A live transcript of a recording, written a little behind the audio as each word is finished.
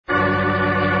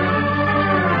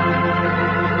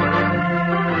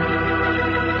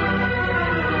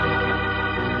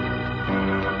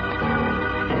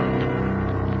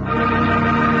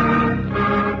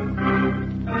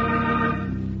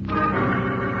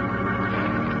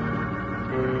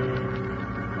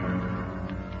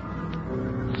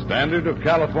Standard of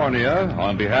California,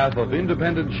 on behalf of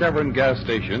independent Chevron gas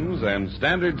stations and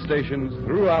standard stations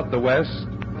throughout the West,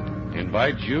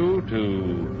 invites you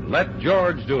to Let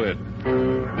George Do It.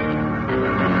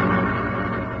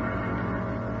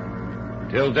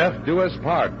 Till Death Do Us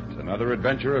Part, another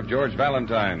adventure of George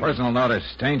Valentine. Personal notice.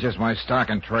 Danger's my stock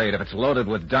and trade. If it's loaded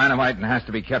with dynamite and has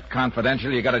to be kept confidential,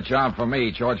 you got a job for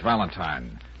me, George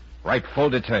Valentine. Write full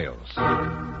details.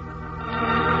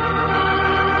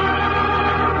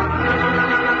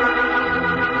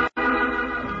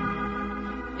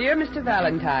 Dear Mr.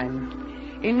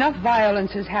 Valentine, enough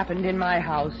violence has happened in my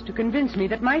house to convince me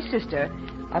that my sister,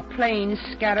 a plain,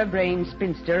 scatterbrained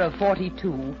spinster of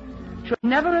 42, should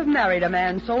never have married a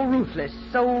man so ruthless,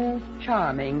 so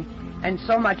charming, and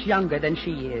so much younger than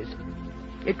she is.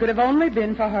 It could have only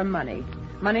been for her money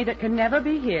that can never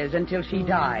be his until she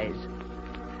dies.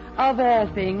 Of all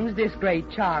things, this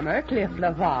great charmer, Cliff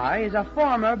LeVar, is a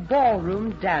former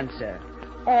ballroom dancer,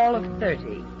 all of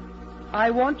 30. I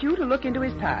want you to look into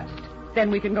his past.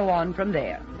 Then we can go on from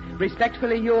there.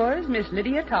 Respectfully yours, Miss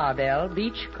Lydia Tarbell,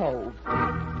 Beach Cove.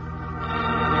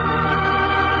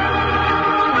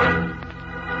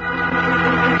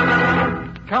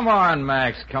 Come on,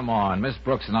 Max, come on. Miss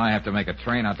Brooks and I have to make a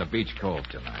train out to Beach Cove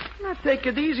tonight. Now, take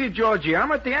it easy, Georgie.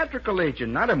 I'm a theatrical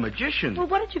agent, not a magician. Well,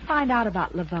 what did you find out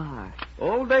about LeVar?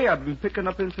 All day I've been picking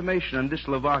up information on this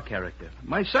LeVar character.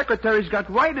 My secretary's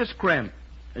got writer's cramp,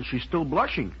 and she's still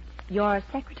blushing. Your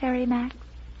secretary, Max?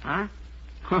 Huh?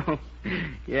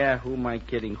 Yeah, who am I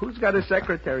kidding? Who's got a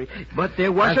secretary? But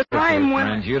there was a time when...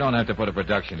 Friends, you don't have to put a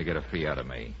production to get a fee out of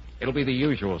me. It'll be the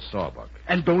usual sawbuck.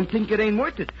 And don't think it ain't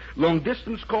worth it.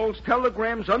 Long-distance calls,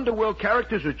 telegrams, underworld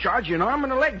characters who charge you an arm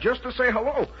and a leg just to say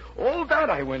hello. All that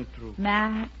I went through.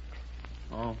 Max?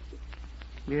 Oh.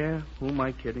 Yeah, who am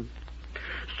I kidding?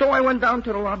 So I went down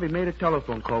to the lobby, made a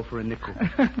telephone call for a nickel.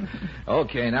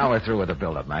 Okay, now we're through with the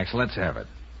build-up, Max. Let's have it.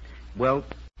 Well,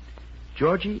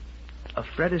 Georgie, a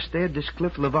Fred Astaire, this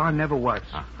Cliff LeVar never was.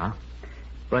 Uh-huh.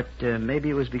 But maybe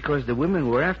it was because the women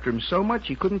were after him so much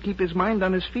he couldn't keep his mind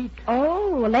on his feet.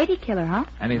 Oh, a lady killer, huh?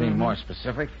 Anything more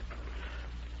specific?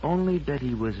 Only that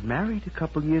he was married a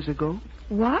couple years ago.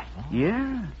 What?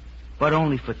 Yeah, but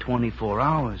only for 24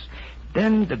 hours.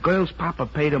 Then the girl's papa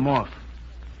paid him off.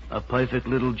 A perfect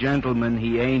little gentleman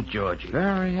he ain't, Georgie.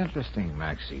 Very interesting,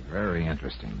 Maxie. Very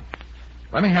interesting.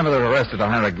 Let me have the rest of the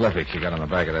hieroglyphics you got on the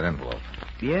back of that envelope.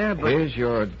 Yeah, but... Here's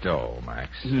your dough, Max.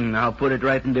 I'll put it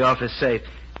right in the office safe.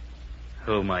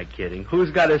 Who am I kidding? Who's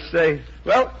got a safe?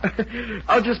 Well,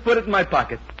 I'll just put it in my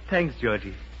pocket. Thanks,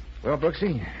 Georgie. Well,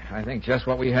 Brooksy, I think just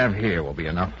what we have here will be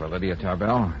enough for Lydia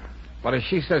Tarbell. But as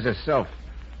she says herself,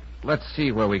 let's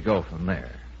see where we go from there.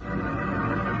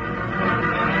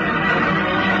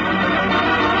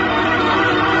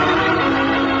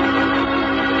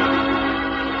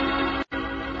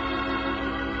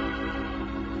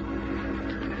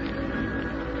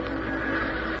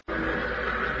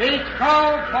 Beach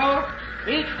Cove, folks.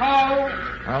 Beach Cove.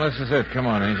 Well, this is it. Come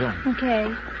on, Angel. Okay.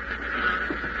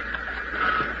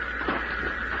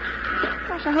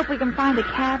 Gosh, I hope we can find a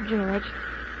cab, George.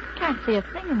 Can't see a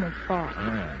thing in this fog.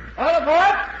 Yeah. All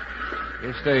aboard.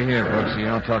 You stay here, Brooksy.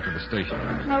 I'll talk to the station.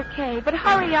 Okay, but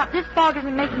hurry up. This fog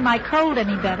isn't making my cold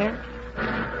any better.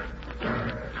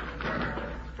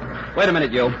 Wait a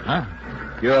minute, you. Huh?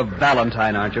 You're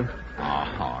Valentine, aren't you?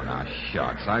 Oh, now,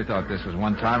 shucks. I thought this was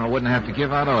one time I wouldn't have to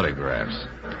give out autographs.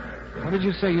 What did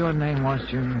you say your name was,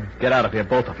 Junior? Get out of here,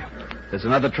 both of you. There's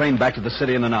another train back to the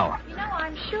city in an hour. You know,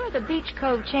 I'm sure the Beach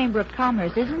Cove Chamber of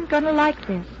Commerce isn't going to like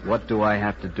this. What do I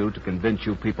have to do to convince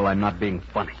you people I'm not being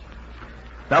funny?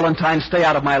 Valentine, stay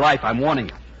out of my life. I'm warning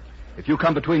you. If you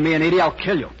come between me and Edie, I'll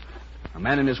kill you. A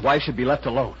man and his wife should be left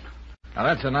alone. Now,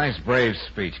 that's a nice, brave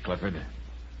speech, Clifford.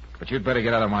 But you'd better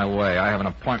get out of my way. I have an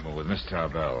appointment with Miss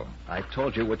Tarbell. I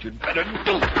told you what you'd better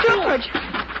do. George!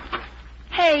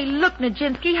 Hey, look,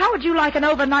 Nijinsky, how would you like an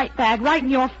overnight bag right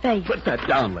in your face? Put that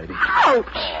down, lady. Ouch!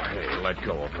 Oh, hey, let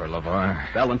go of her,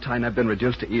 LeVar. Valentine, I've been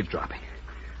reduced to eavesdropping.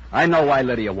 I know why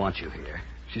Lydia wants you here.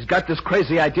 She's got this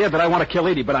crazy idea that I want to kill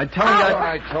Edie, but I'm telling you...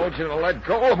 I told you to let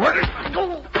go of her.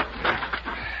 Go!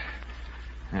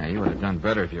 Yeah, you would have done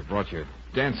better if you brought your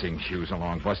dancing shoes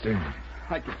along, Buster.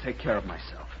 I can take care of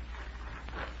myself.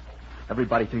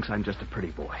 Everybody thinks I'm just a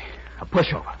pretty boy. A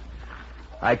pushover.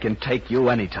 I can take you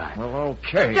anytime. Well,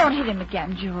 okay. Don't hit him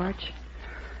again, George.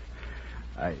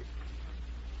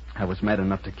 I was mad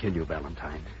enough to kill you,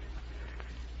 Valentine.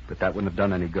 But that wouldn't have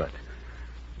done any good.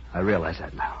 I realize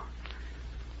that now.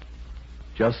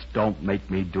 Just don't make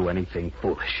me do anything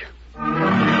foolish.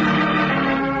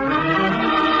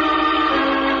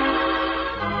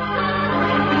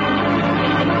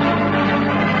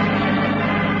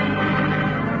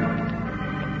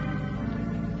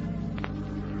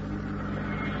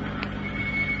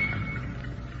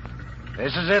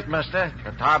 is it, mister.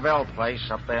 The Tarbell place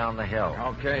up there on the hill.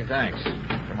 Okay, thanks.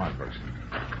 Come on, Brooks.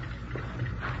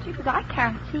 Gee, but I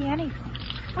can't see anything.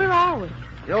 Where are we?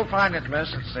 You'll find it,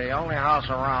 miss. It's the only house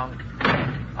around.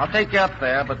 I'll take you up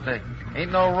there, but there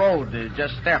ain't no road. There's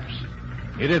just steps.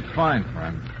 You did fine,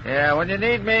 friend. Yeah, when you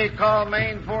need me, call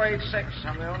Main 486.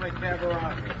 I'm the only cab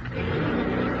around here.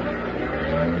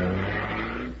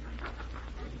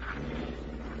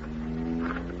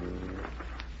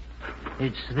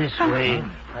 It's this way.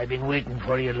 I've been waiting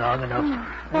for you long enough.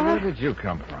 Well, where did you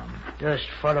come from? Just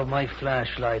follow my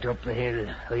flashlight up the hill,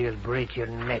 or you'll break your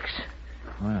necks.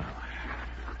 Well,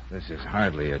 this is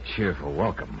hardly a cheerful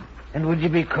welcome. And would you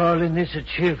be calling this a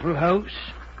cheerful house?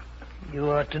 You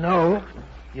ought to know.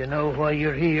 You know why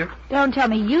you're here. Don't tell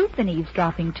me you've been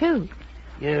eavesdropping, too.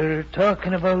 You're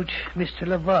talking about Mr.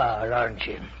 LeVar, aren't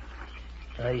you?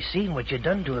 I seen what you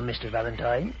done to him, Mr.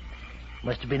 Valentine.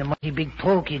 Must have been a mighty big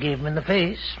poke you gave him in the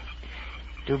face.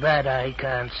 Too bad I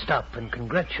can't stop and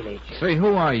congratulate you. Say,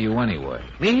 who are you anyway?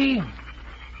 Me?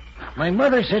 My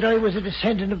mother said I was a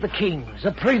descendant of the kings,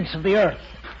 a prince of the earth.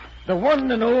 The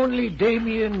one and only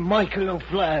Damien Michael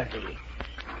O'Flaherty.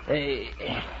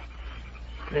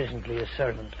 Presently a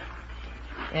servant.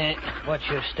 Watch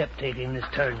your step taking this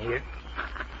turn here.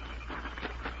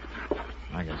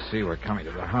 I can see we're coming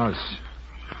to the house.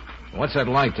 What's that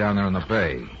light down there in the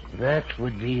bay? That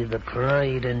would be the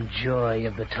pride and joy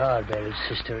of the Tarbell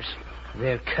sisters.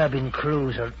 Their cabin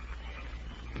cruiser.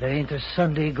 There ain't a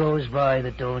Sunday goes by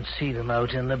that don't see them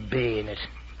out in the bay in it.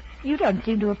 You don't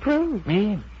seem to approve.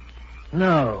 Me?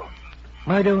 No.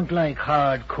 I don't like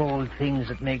hard, cold things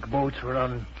that make boats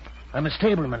run. I'm a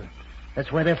stableman.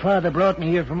 That's why their father brought me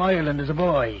here from Ireland as a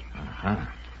boy. Uh-huh.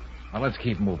 Well, let's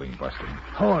keep moving, Buster.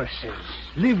 Horses.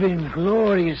 Living,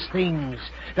 glorious things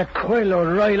that coil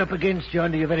or rile up against you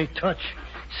under your very touch.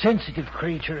 Sensitive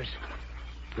creatures.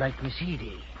 Like Miss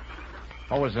Edie.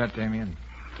 What was that, Damien?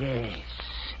 Yes,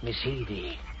 Miss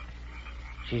Edie.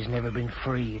 She's never been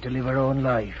free to live her own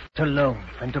life, to love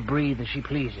and to breathe as she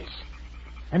pleases.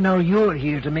 And now you're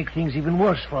here to make things even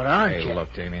worse for her, aren't you? Hey,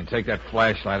 look, Damien, take that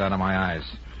flashlight out of my eyes.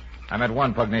 I met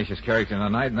one pugnacious character in the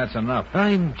night, and that's enough.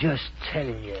 I'm just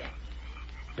telling you.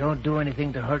 Don't do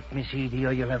anything to hurt Miss Edie,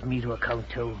 or you'll have me to account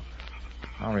to.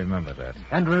 I'll remember that.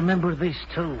 And remember this,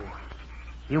 too.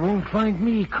 You won't find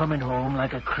me coming home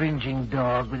like a cringing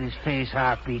dog with his face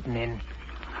half beaten in.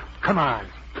 Come on.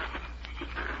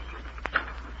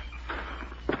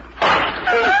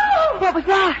 What was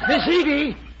that? Miss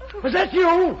Edie! Was that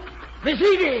you? Miss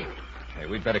Edie! Hey,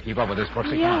 we'd better keep up with this,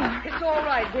 Brooksy. Yeah. It's all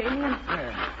right, Damien.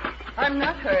 I'm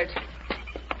not hurt.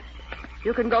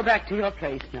 You can go back to your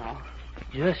place now.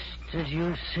 Just as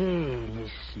you say,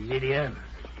 Miss Lydia.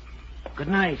 Good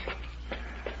night.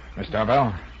 Miss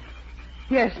Tarbell?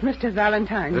 Yes, Mr.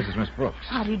 Valentine. This is Miss Brooks.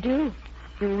 How do you do?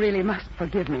 You really must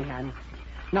forgive me. I'm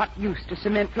not used to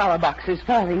cement flower boxes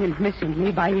falling and missing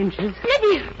me by inches.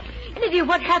 Lydia,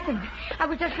 what happened? I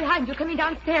was just behind you coming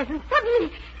downstairs and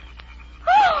suddenly...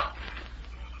 Oh!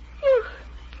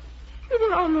 You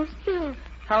were almost killed.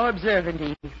 How observant,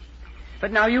 Edie.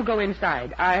 But now you go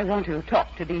inside. I want to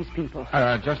talk to these people.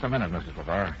 Just a minute, Mrs.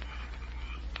 LeVar.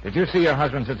 Did you see your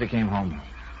husband since he came home?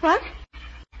 What?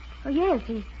 Oh, yes,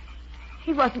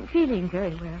 he wasn't feeling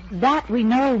very well. That we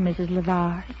know, Mrs.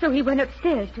 LeVar. So he went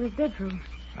upstairs to his bedroom.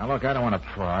 Now, look, I don't want to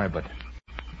pry, but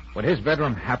would his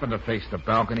bedroom happen to face the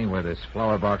balcony where this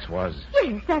flower box was?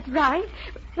 Yes, that's right.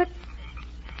 But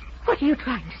what are you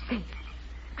trying to say?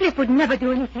 Cliff would never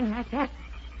do anything like that.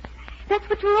 That's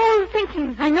what you're all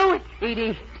thinking. I know it.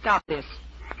 Edie, stop this.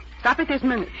 Stop it this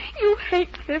minute. You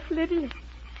hate Cliff, Lydia.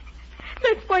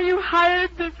 That's why you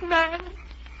hired this man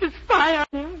to spy on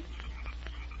him.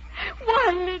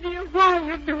 Why, Lydia, why are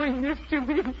you doing this to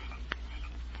me?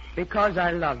 Because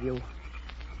I love you.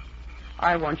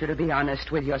 I want you to be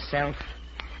honest with yourself.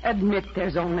 Admit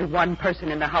there's only one person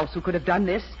in the house who could have done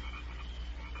this.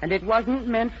 And it wasn't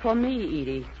meant for me,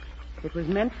 Edie. It was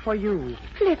meant for you.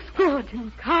 Cliff's good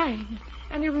and kind,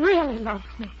 and he really loves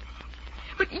me.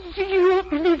 But you won't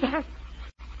believe that.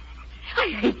 I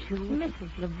hate you. Mrs.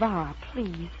 LeVar,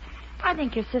 please. I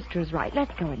think your sister is right.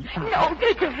 Let's go inside. No,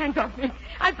 take your hands off me.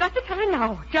 I've got to tell her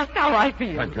now just how I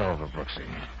feel. Let go of her, Brooksy.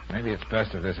 Maybe it's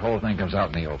best if this whole thing comes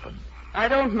out in the open. I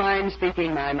don't mind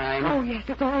speaking my mind. Oh, yes,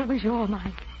 it's always your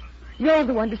mind. You're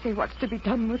the one to say what's to be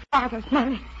done with Father's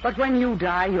money. But when you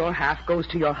die, your half goes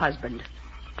to your husband.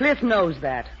 Cliff knows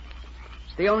that.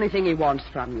 It's the only thing he wants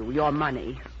from you, your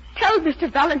money. Tell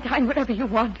Mr. Valentine whatever you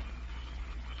want.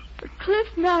 But Cliff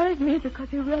married me because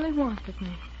he really wanted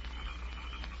me.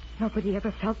 Nobody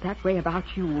ever felt that way about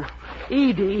you.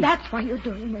 Edie. That's why you're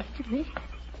doing this to me.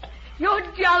 You're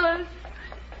jealous.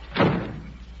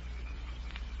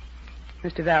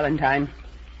 Mr. Valentine,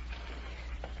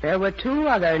 there were 2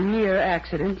 other near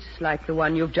accidents like the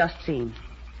one you've just seen.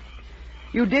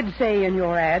 You did say in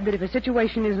your ad that if a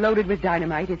situation is loaded with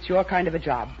dynamite, it's your kind of a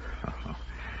job.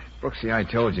 Brooksy, I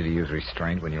told you to use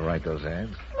restraint when you write those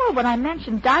ads. Well, when I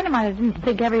mentioned dynamite, I didn't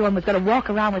think everyone was going to walk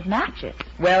around with matches.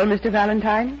 Well, Mr.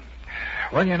 Valentine?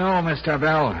 Well, you know, Miss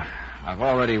Tarbell, I've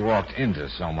already walked into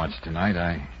so much tonight,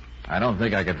 I don't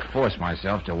think I could force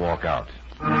myself to walk out.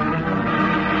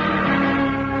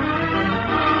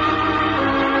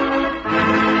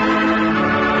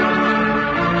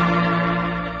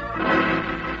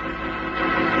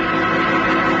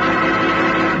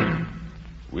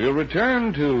 We'll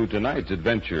return to tonight's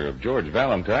adventure of George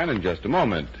Valentine in just a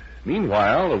moment.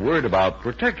 Meanwhile, a word about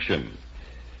protection.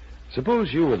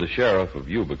 Suppose you were the sheriff of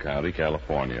Yuba County,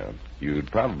 California.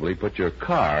 You'd probably put your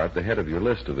car at the head of your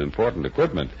list of important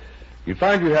equipment. You'd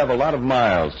find you have a lot of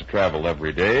miles to travel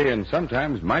every day, and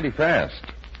sometimes mighty fast.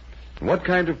 And what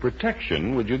kind of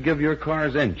protection would you give your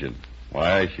car's engine?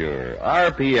 Why, sure,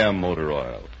 RPM motor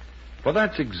oil. For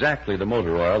that's exactly the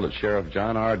motor oil that Sheriff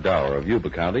John R. Dower of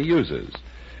Yuba County uses.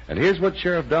 And here's what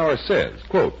Sheriff Dower says,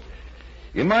 quote,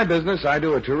 "In my business, I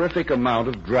do a terrific amount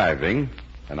of driving,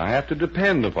 and I have to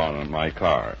depend upon my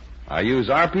car. I use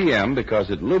RPM because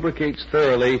it lubricates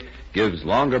thoroughly, gives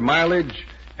longer mileage,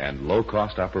 and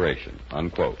low-cost operation,"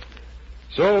 unquote.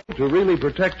 So, to really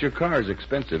protect your car's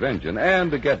expensive engine and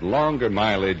to get longer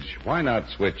mileage, why not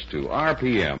switch to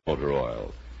RPM motor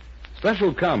oil?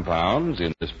 Special compounds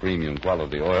in this premium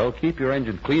quality oil keep your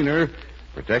engine cleaner,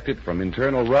 protect it from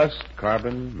internal rust,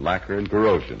 carbon, lacquer, and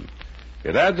corrosion.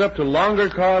 It adds up to longer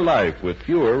car life with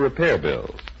fewer repair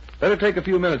bills. Better take a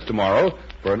few minutes tomorrow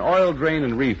for an oil drain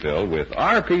and refill with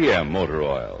RPM motor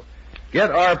oil. Get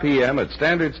RPM at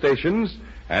standard stations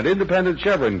and independent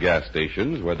Chevron gas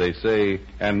stations where they say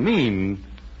and mean,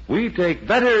 we take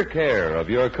better care of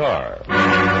your car.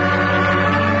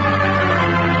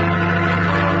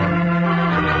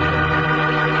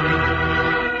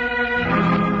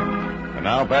 And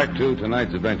now back to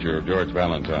tonight's adventure of George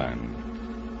Valentine.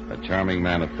 A charming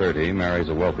man of 30 marries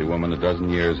a wealthy woman a dozen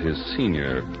years his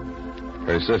senior.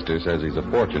 Her sister says he's a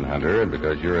fortune hunter, and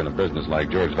because you're in a business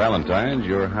like George Valentine's,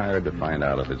 you're hired to find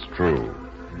out if it's true.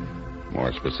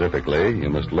 More specifically, you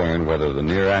must learn whether the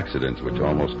near accidents which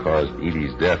almost caused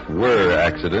Edie's death were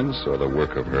accidents or the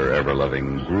work of her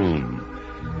ever-loving groom.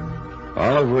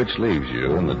 All of which leaves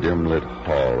you in the dim-lit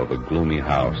hall of a gloomy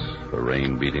house, the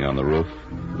rain beating on the roof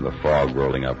and the fog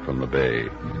rolling up from the bay.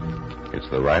 It's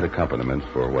the right accompaniment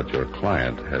for what your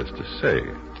client has to say.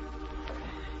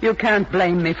 You can't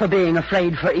blame me for being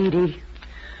afraid for Edie.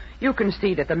 You can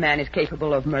see that the man is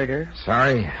capable of murder.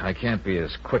 Sorry, I can't be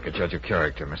as quick a judge of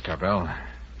character, Miss Tarbell.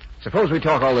 Suppose we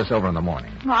talk all this over in the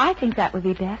morning. Well, I think that would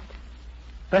be best.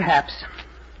 Perhaps.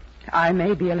 I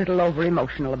may be a little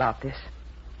over-emotional about this.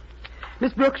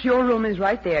 Miss Brooks, your room is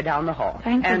right there down the hall.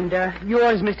 Thank you. And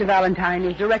yours, Mr. Valentine,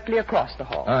 is directly across the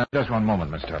hall. Just one moment,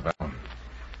 Miss Tarbell.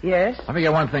 Yes? Let me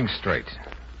get one thing straight.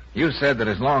 You said that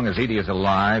as long as Edie is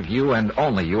alive, you and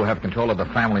only you have control of the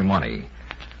family money.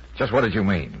 Just what did you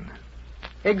mean?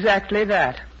 Exactly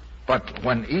that. But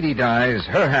when Edie dies,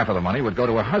 her half of the money would go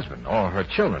to her husband or her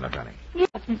children, if any. Yes,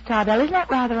 Miss Tarbell, isn't that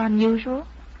rather unusual?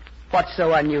 What's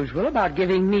so unusual about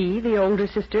giving me, the older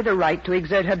sister, the right to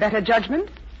exert her better judgment?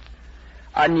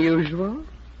 Unusual?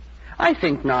 I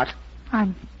think not.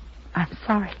 I'm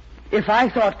sorry. If I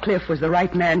thought Cliff was the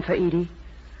right man for Edie,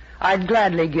 I'd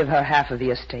gladly give her half of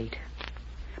the estate.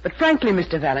 But frankly,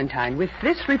 Mr. Valentine, with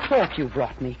this report you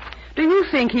brought me, do you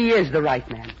think he is the right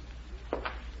man?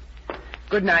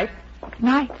 Good night. Good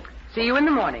night. See you in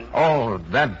the morning. Oh,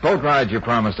 that boat ride you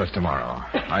promised us tomorrow.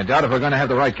 I doubt if we're going to have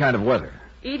the right kind of weather.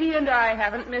 Edie and I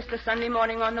haven't missed a Sunday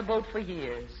morning on the boat for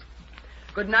years.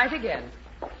 Good night again.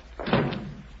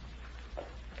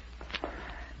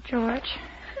 George,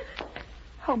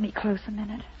 hold me close a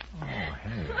minute. Oh,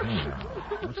 hey now.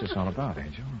 What's this all about,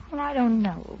 Angel? Well, I don't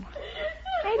know.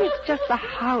 Maybe it's just the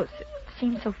house. It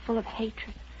seems so full of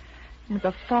hatred. And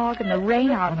the fog and the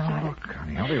rain outside. Oh, look,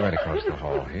 honey, I'll be right across the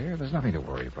hall here. There's nothing to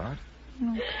worry about.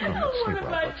 Okay. What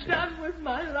have I done with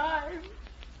my life?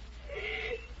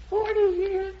 40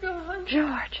 years gone.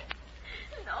 George.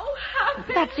 No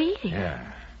happiness. That's Edie.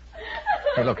 Yeah.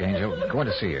 Hey, look, Angel, go in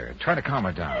to see her. Try to calm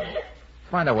her down.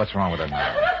 Find out what's wrong with her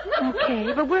now.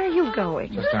 Okay, but where are you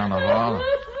going? Just down the hall.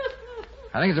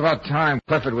 I think it's about time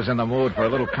Clifford was in the mood for a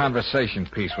little conversation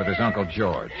piece with his Uncle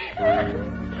George.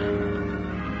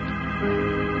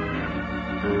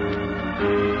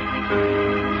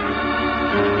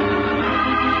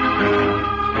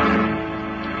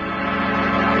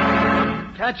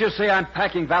 Can't you see I'm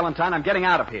packing, Valentine? I'm getting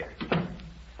out of here.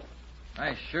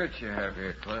 Nice shirt you have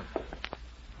here, Cliff.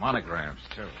 Monograms,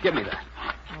 too. Give me that.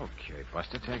 Okay,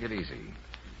 Buster, take it easy.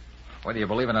 Whether you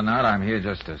believe it or not, I'm here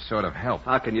just to sort of help.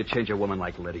 How can you change a woman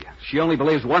like Lydia? She only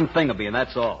believes one thing of me, and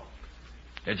that's all.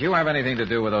 Did you have anything to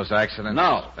do with those accidents?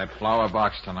 No. That flower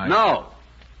box tonight? No.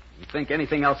 You think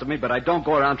anything else of me, but I don't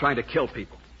go around trying to kill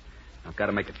people. I've got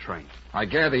to make a train. I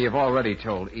gather you've already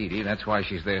told Edie. That's why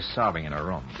she's there sobbing in her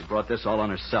room. She brought this all on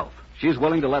herself. She's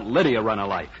willing to let Lydia run her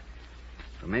life.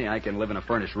 For me, I can live in a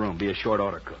furnished room, be a short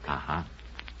order cook. Uh-huh.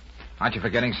 Aren't you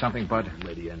forgetting something, Bud?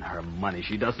 Lydia and her money.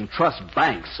 She doesn't trust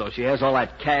banks, so she has all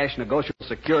that cash, negotiable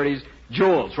securities,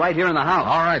 jewels right here in the house.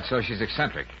 All right, so she's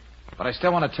eccentric. But I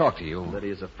still want to talk to you.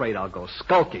 Lydia's afraid I'll go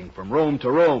skulking from room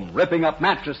to room, ripping up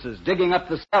mattresses, digging up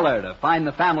the cellar to find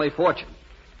the family fortune.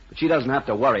 But she doesn't have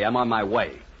to worry. I'm on my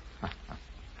way.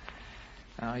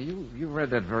 Now, you read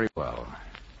that very well.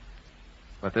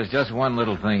 But there's just one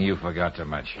little thing you forgot to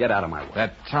mention. Get out of my way.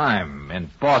 That time in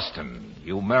Boston,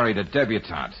 you married a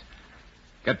debutante.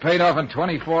 Get paid off in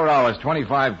 24 hours,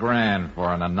 $25,000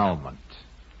 for an annulment.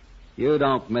 You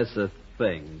don't miss a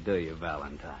thing, do you,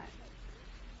 Valentine?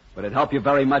 Would it help you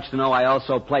very much to know I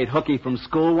also played hooky from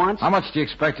school once? How much do you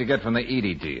expect to get from the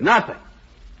Edie deal? Nothing.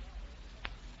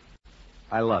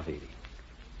 I love Edie.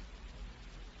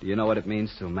 Do you know what it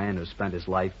means to a man who spent his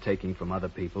life taking from other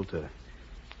people to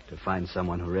find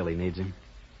someone who really needs him?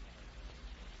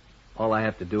 All I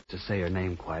have to do is to say her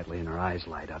name quietly and her eyes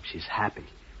light up. She's happy.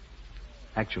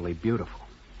 Actually beautiful.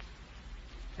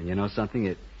 And you know something?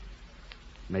 It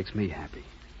makes me happy.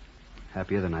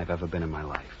 Happier than I've ever been in my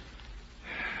life.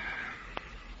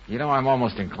 You know, I'm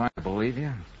almost inclined to believe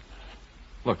you.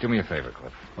 Look, do me a favor,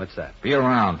 Cliff. What's that? Be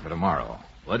around for tomorrow.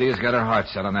 Lydia's got her heart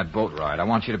set on that boat ride. I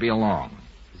want you to be along.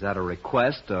 Is that a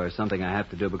request or something I have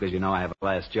to do because you know I have a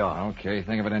last job? Okay,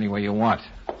 think of it any way you want.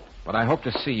 But I hope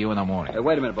to see you in the morning. Hey,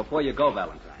 wait a minute. Before you go,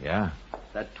 Valentine. Yeah?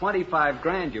 That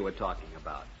 $25,000 you were talking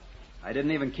about. I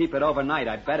didn't even keep it overnight.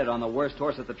 I bet it on the worst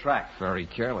horse at the track. Very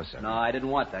careless of you. No, I didn't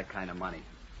want that kind of money.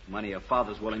 Money a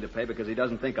father's willing to pay because he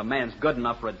doesn't think a man's good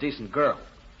enough for a decent girl.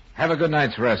 Have a good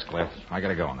night's rest, Cliff. I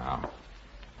gotta go now.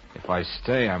 If I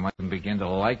stay, I might begin to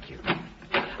like you.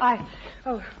 Why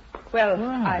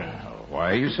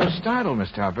are you so startled,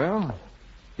 Miss Tarbell?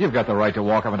 You've got the right to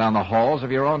walk up and down the halls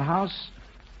of your own house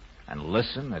and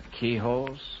listen at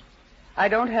keyholes. I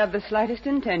don't have the slightest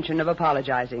intention of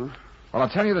apologizing. Well, I'll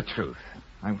tell you the truth.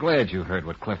 I'm glad you heard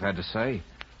what Cliff had to say.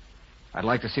 I'd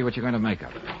like to see what you're going to make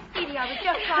of it. Edie, I was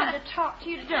just trying to talk to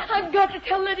you. I've got to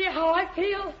tell Lydia how I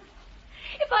feel.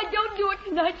 If I don't do it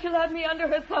tonight, she'll have me under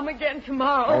her thumb again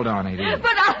tomorrow. Hold on, Edie.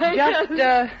 But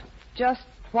I Just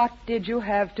what did you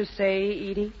have to say,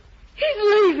 Edie? He's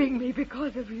leaving me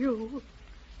because of you.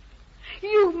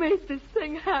 You made this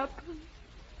thing happen.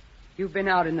 You've been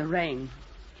out in the rain,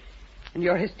 and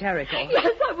you're hysterical.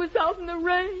 Yes, I was out in the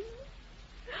rain,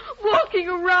 walking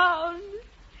around,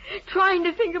 trying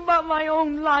to think about my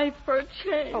own life for a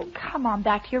change. Oh, come on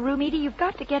back to your room, Edie. You've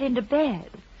got to get into bed.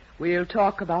 We'll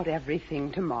talk about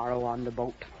everything tomorrow on the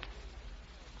boat.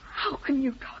 How can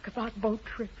you talk about boat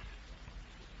trips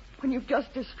when you've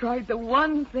just described the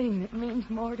one thing that means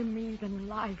more to me than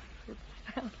life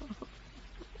itself?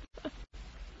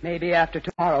 Maybe after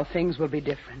tomorrow things will be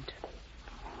different.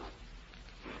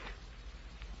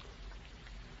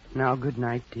 Now, good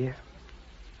night, dear.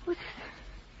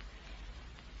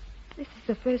 This is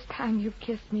the first time you've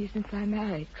kissed me since I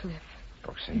married Cliff.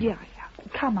 Brooksy. Yeah.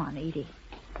 Come on, Edie.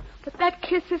 But that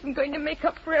kiss isn't going to make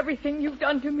up for everything you've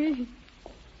done to me.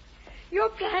 You're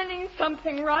planning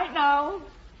something right now.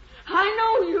 I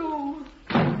know you.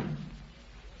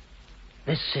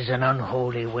 This is an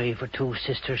unholy way for two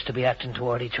sisters to be acting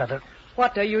toward each other.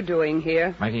 What are you doing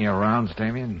here? Making your rounds,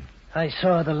 Damien? I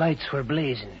saw the lights were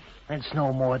blazing. That's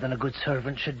no more than a good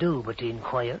servant should do, but to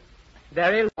inquire.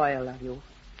 Very loyal of you.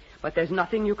 But there's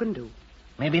nothing you can do.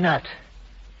 Maybe not.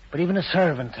 But even a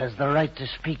servant has the right to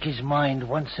speak his mind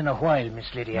once in a while,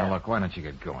 Miss Lydia. Now, look, why don't you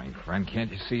get going, friend?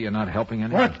 Can't you see you're not helping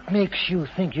anyone? What makes you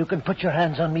think you can put your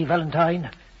hands on me, Valentine?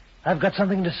 I've got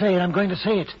something to say, and I'm going to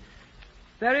say it.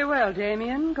 Very well,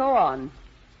 Damien. Go on.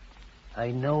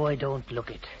 I know I don't look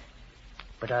it,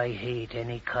 but I hate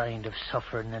any kind of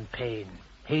suffering and pain.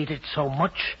 Hate it so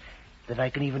much that I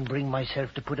can even bring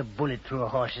myself to put a bullet through a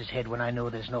horse's head when I know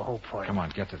there's no hope for it. Come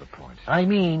on, get to the point. I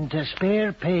mean to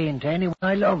spare pain to anyone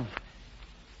I love.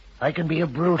 I can be a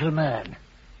brutal man.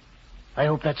 I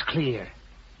hope that's clear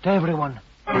to everyone.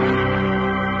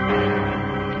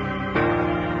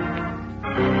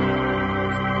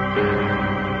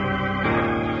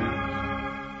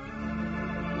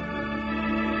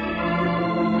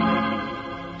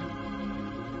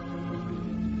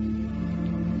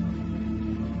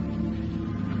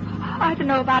 I don't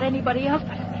know about anybody else,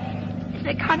 but it's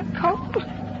a kind of cold.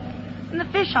 And the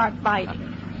fish aren't biting.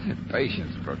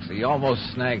 Patience, Brooksy. You almost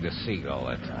snagged a seagull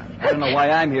that time. I don't know why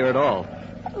I'm here at all.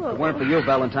 If it weren't for you,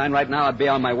 Valentine, right now I'd be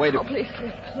on my way to... Oh, please,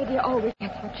 Lydia always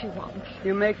gets what she wants.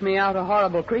 You make me out a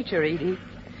horrible creature, Edie.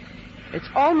 It's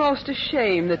almost a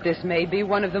shame that this may be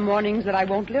one of the mornings that I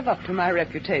won't live up to my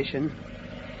reputation.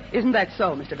 Isn't that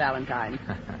so, Mr. Valentine?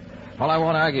 Well, I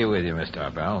won't argue with you, Miss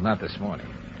Tarbell. Not this morning.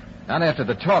 Not after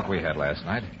the talk we had last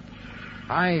night.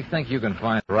 I think you can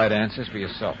find the right answers for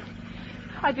yourself.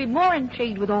 I'd be more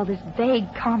intrigued with all this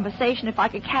vague conversation if I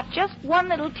could catch just one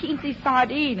little teensy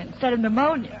sardine instead of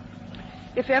pneumonia.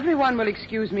 If everyone will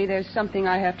excuse me, there's something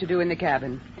I have to do in the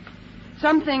cabin.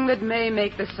 Something that may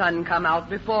make the sun come out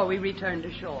before we return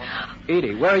to shore.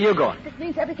 Edie, where are you going? This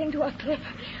means everything to us, Cliff.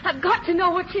 I've got to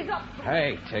know what she's up to.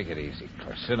 Hey, take it easy,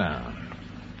 Cliff. Sit down.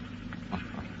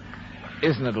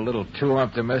 Isn't it a little too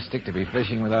optimistic to be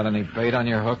fishing without any bait on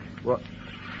your hook? What?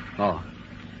 Oh,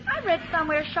 I read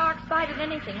somewhere sharks bite at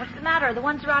anything. What's the matter? Are the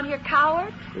ones around here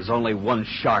cowards? there's only one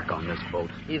shark on this boat.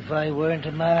 If I weren't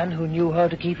a man who knew how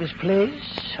to keep his place,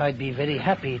 I'd be very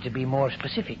happy to be more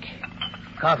specific.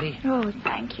 Coffee? Oh,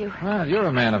 thank you. Well, you're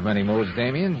a man of many moods,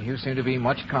 Damien. You seem to be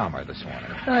much calmer this morning.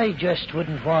 I just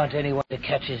wouldn't want anyone to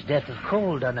catch his death of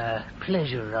cold on a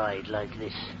pleasure ride like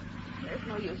this. There's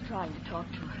no use trying to talk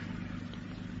to her.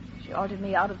 She ordered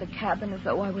me out of the cabin as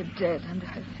though I were dead under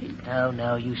her feet.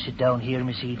 Now, you sit down here,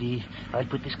 Miss Edie. I'll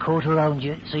put this coat around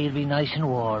you so you'll be nice and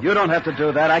warm. You don't have to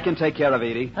do that. I can take care of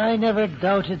Edie. I never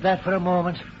doubted that for a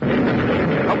moment.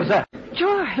 What was that?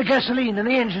 George! The gasoline in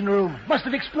the engine room must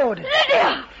have exploded.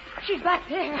 Lydia! She's back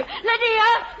there. Lydia!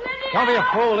 Don't be a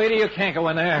fool, Edie. You can't go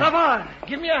in there. Come on.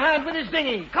 Give me a hand with this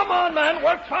dinghy. Come on, man.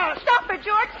 Work fast. Stop her,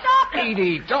 George. Stop her.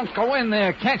 Edie, don't go in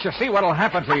there. Can't you see what'll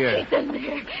happen to you? She's in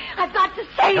there. I've got to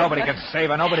save Nobody her. can save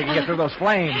her. Nobody can get through those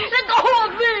flames. Let go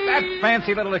of me! That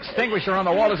fancy little extinguisher on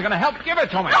the wall is going to help. Give it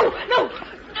to me. No.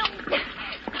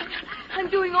 I'm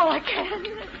doing all I can.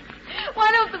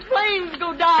 Why don't the flames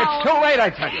go down? It's too late, I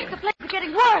tell you. The flames are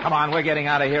getting worse. Come on, we're getting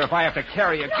out of here. If I have to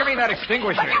carry you, give me that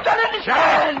extinguisher. You don't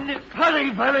understand.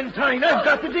 Hurry, Valentine. I've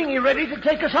got the dinghy ready to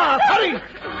take us off.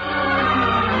 Hurry!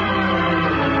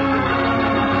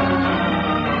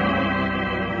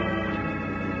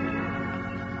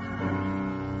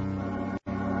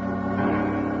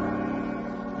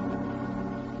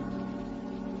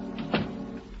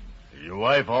 Your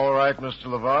wife all right, Mr.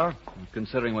 LeVar?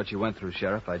 Considering what you went through,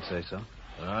 Sheriff, I'd say so.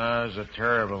 It was a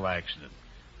terrible accident.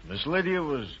 Miss Lydia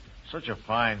was such a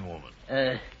fine woman.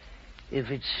 If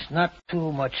it's not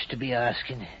too much to be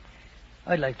asking,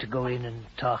 I'd like to go in and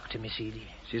talk to Miss Edie.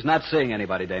 She's not seeing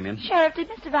anybody, Damien. Sheriff, did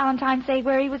Mr. Valentine say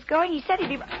where he was going? He said he'd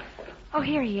be... Oh,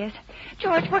 here he is.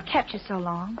 George, what kept you so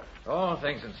long? Oh,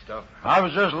 things and stuff. I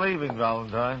was just leaving,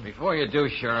 Valentine. Before you do,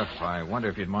 Sheriff, I wonder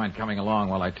if you'd mind coming along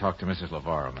while I talk to Mrs.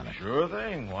 LeVar a minute. Sure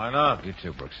thing. Why not? You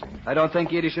too, Brooksy. I don't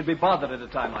think Edie should be bothered at a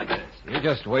time like this. You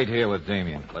just wait here with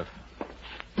Damien, Cliff.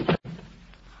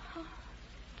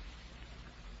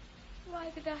 Why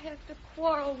did I have to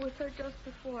quarrel with her just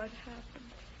before it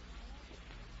happened?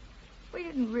 We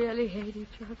didn't really hate each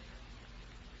other.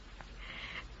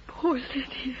 Poor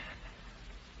Lydia.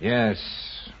 Yes,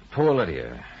 poor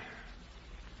Lydia.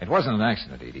 It wasn't an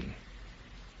accident, Edie.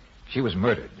 She was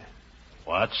murdered.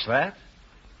 What's that?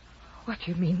 What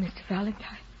do you mean, Mr.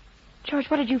 Valentine? George,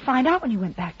 what did you find out when you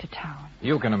went back to town?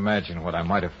 You can imagine what I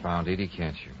might have found, Edie,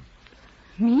 can't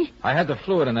you? Me? I had the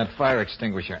fluid in that fire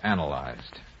extinguisher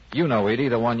analyzed. You know, Edie,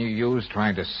 the one you used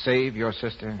trying to save your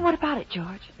sister? What about it,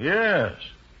 George? Yes.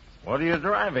 What are you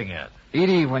driving at?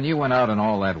 Edie, when you went out in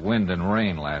all that wind and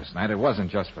rain last night, it wasn't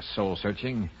just for soul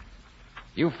searching.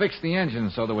 You fixed the engine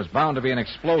so there was bound to be an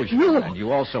explosion. No. And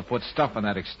you also put stuff in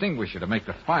that extinguisher to make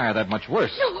the fire that much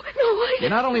worse. No, You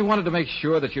not only wanted to make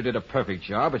sure that you did a perfect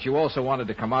job, but you also wanted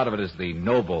to come out of it as the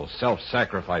noble,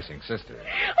 self-sacrificing sister.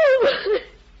 Oh,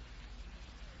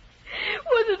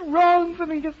 was it wrong for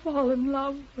me to fall in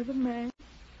love with a man?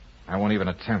 I won't even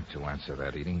attempt to answer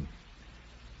that, Edie.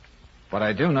 But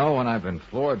I do know when I've been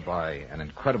floored by an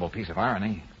incredible piece of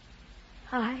irony.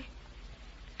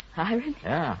 Irony?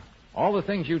 Yeah. All the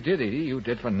things you did, Edie, you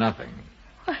did for nothing.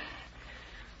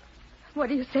 What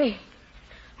do you say?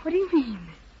 What do you mean?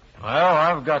 Well,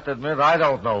 I've got to admit, I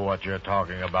don't know what you're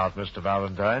talking about, Mr.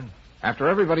 Valentine. After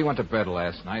everybody went to bed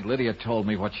last night, Lydia told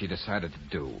me what she decided to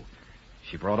do.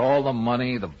 She brought all the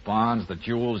money, the bonds, the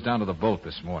jewels down to the boat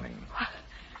this morning.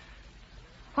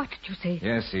 What did you say?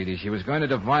 Yes, Edie, she was going to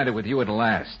divide it with you at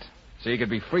last, so you could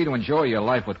be free to enjoy your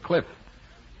life with Cliff.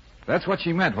 That's what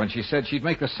she meant when she said she'd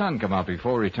make the sun come out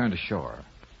before we returned to shore.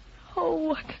 Oh,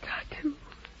 what did I do?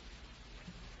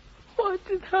 What What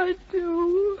did I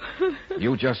do?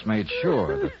 You just made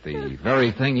sure that the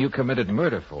very thing you committed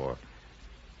murder for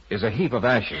is a heap of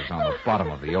ashes on the bottom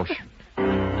of the ocean.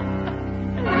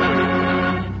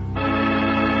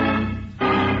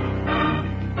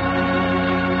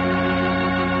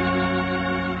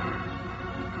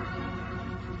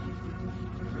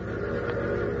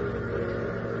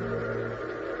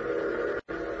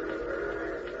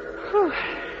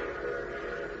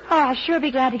 Oh, I'll sure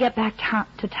be glad to get back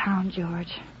to town,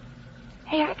 George.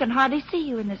 Hey, I can hardly see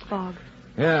you in this fog.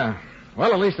 Yeah.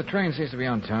 Well, at least the train seems to be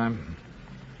on time.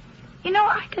 You know,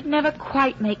 I could never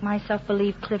quite make myself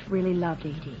believe Cliff really loved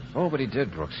Edie. Oh, but he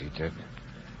did, Brooks, he did.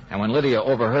 And when Lydia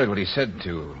overheard what he said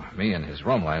to me in his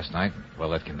room last night, well,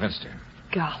 that convinced her.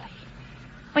 Golly.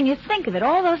 When you think of it,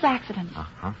 all those accidents.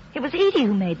 Uh-huh. It was Edie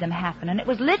who made them happen, and it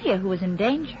was Lydia who was in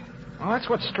danger. Well, that's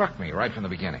what struck me right from the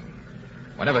beginning.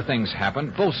 Whenever things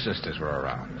happened, both sisters were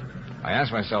around. I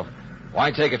asked myself,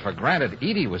 why take it for granted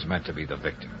Edie was meant to be the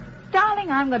victim? Darling,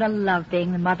 I'm going to love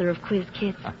being the mother of quiz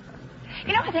kids.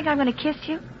 You know, I think I'm going to kiss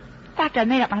you. In fact, I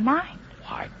made up my mind.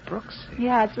 Why, Brooks?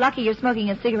 Yeah, it's lucky you're smoking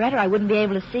a cigarette or I wouldn't be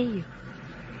able to see you.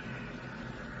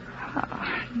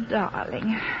 Oh,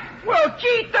 darling. Well,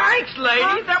 gee, thanks, lady.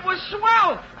 Huh? That was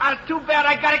swell. Too bad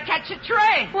I gotta catch a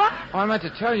train. What? Oh, I meant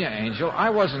to tell you, Angel, I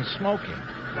wasn't smoking.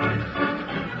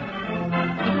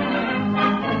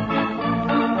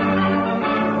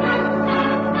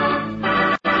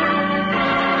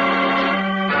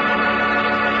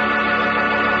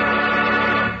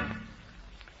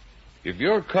 If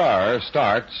your car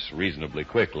starts reasonably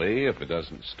quickly, if it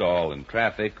doesn't stall in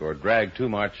traffic or drag too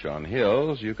much on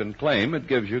hills, you can claim it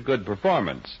gives you good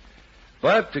performance.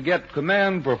 But to get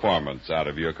command performance out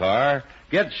of your car,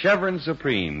 get Chevron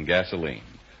Supreme gasoline.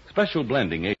 Special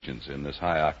blending agents in this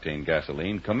high-octane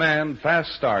gasoline command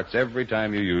fast starts every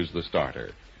time you use the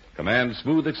starter. Command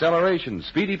smooth acceleration,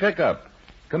 speedy pickup.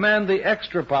 Command the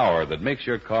extra power that makes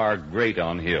your car great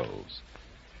on hills.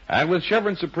 And with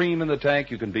Chevron Supreme in the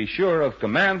tank, you can be sure of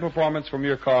command performance from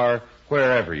your car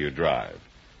wherever you drive.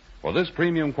 For this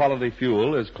premium quality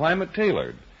fuel is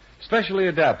climate-tailored, specially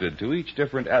adapted to each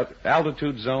different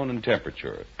altitude zone and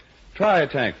temperature. Try a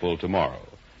tankful tomorrow.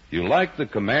 You'll like the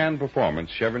command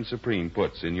performance Chevron Supreme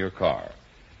puts in your car.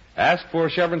 Ask for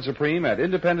Chevron Supreme at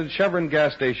independent Chevron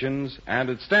gas stations and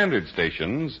at standard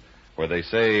stations, where they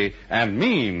say and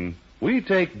mean, we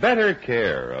take better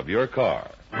care of your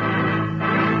car.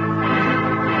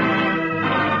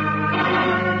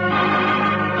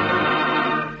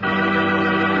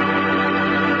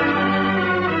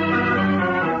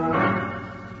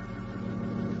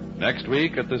 Next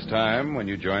week at this time, when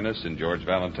you join us in George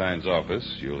Valentine's office,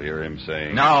 you'll hear him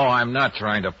saying... No, I'm not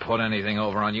trying to put anything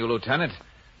over on you, Lieutenant.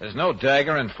 There's no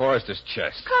dagger in Forrester's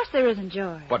chest. Of course there isn't,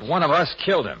 George. But one of us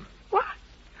killed him. What?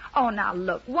 Oh, now,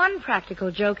 look, one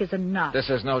practical joke is enough. This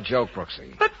is no joke,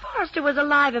 Brooksy. But Forrester was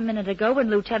alive a minute ago when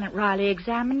Lieutenant Riley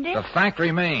examined him. The fact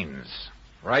remains.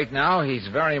 Right now, he's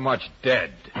very much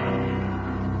dead.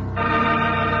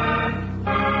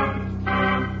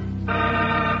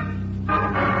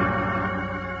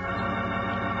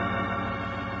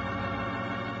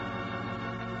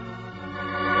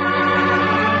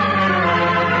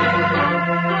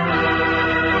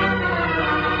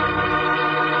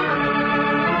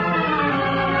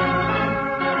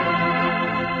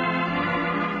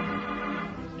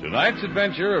 Tonight's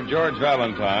adventure of George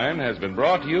Valentine has been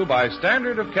brought to you by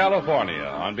Standard of California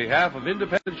on behalf of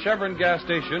independent Chevron gas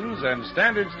stations and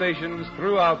standard stations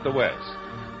throughout the West.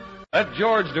 Let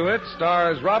George Do It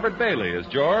stars Robert Bailey as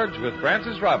George with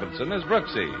Francis Robinson as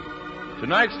Brooksy.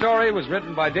 Tonight's story was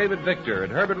written by David Victor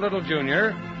and Herbert Little,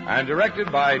 Jr. and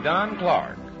directed by Don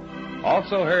Clark.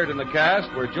 Also heard in the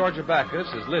cast were Georgia Backus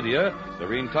as Lydia,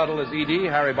 Lorene Tuttle as Edie,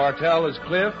 Harry Bartell as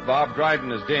Cliff, Bob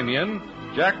Dryden as Damien,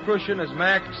 Jack Crucian as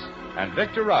Max, and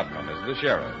Victor Rodman as the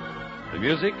sheriff. The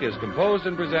music is composed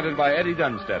and presented by Eddie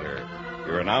Dunstetter.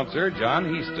 Your announcer, John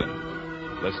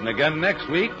Heaston. Listen again next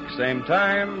week, same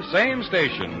time, same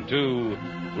station, to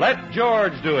Let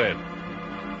George Do It.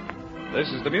 This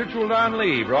is the Mutual Don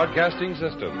Lee Broadcasting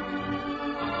System.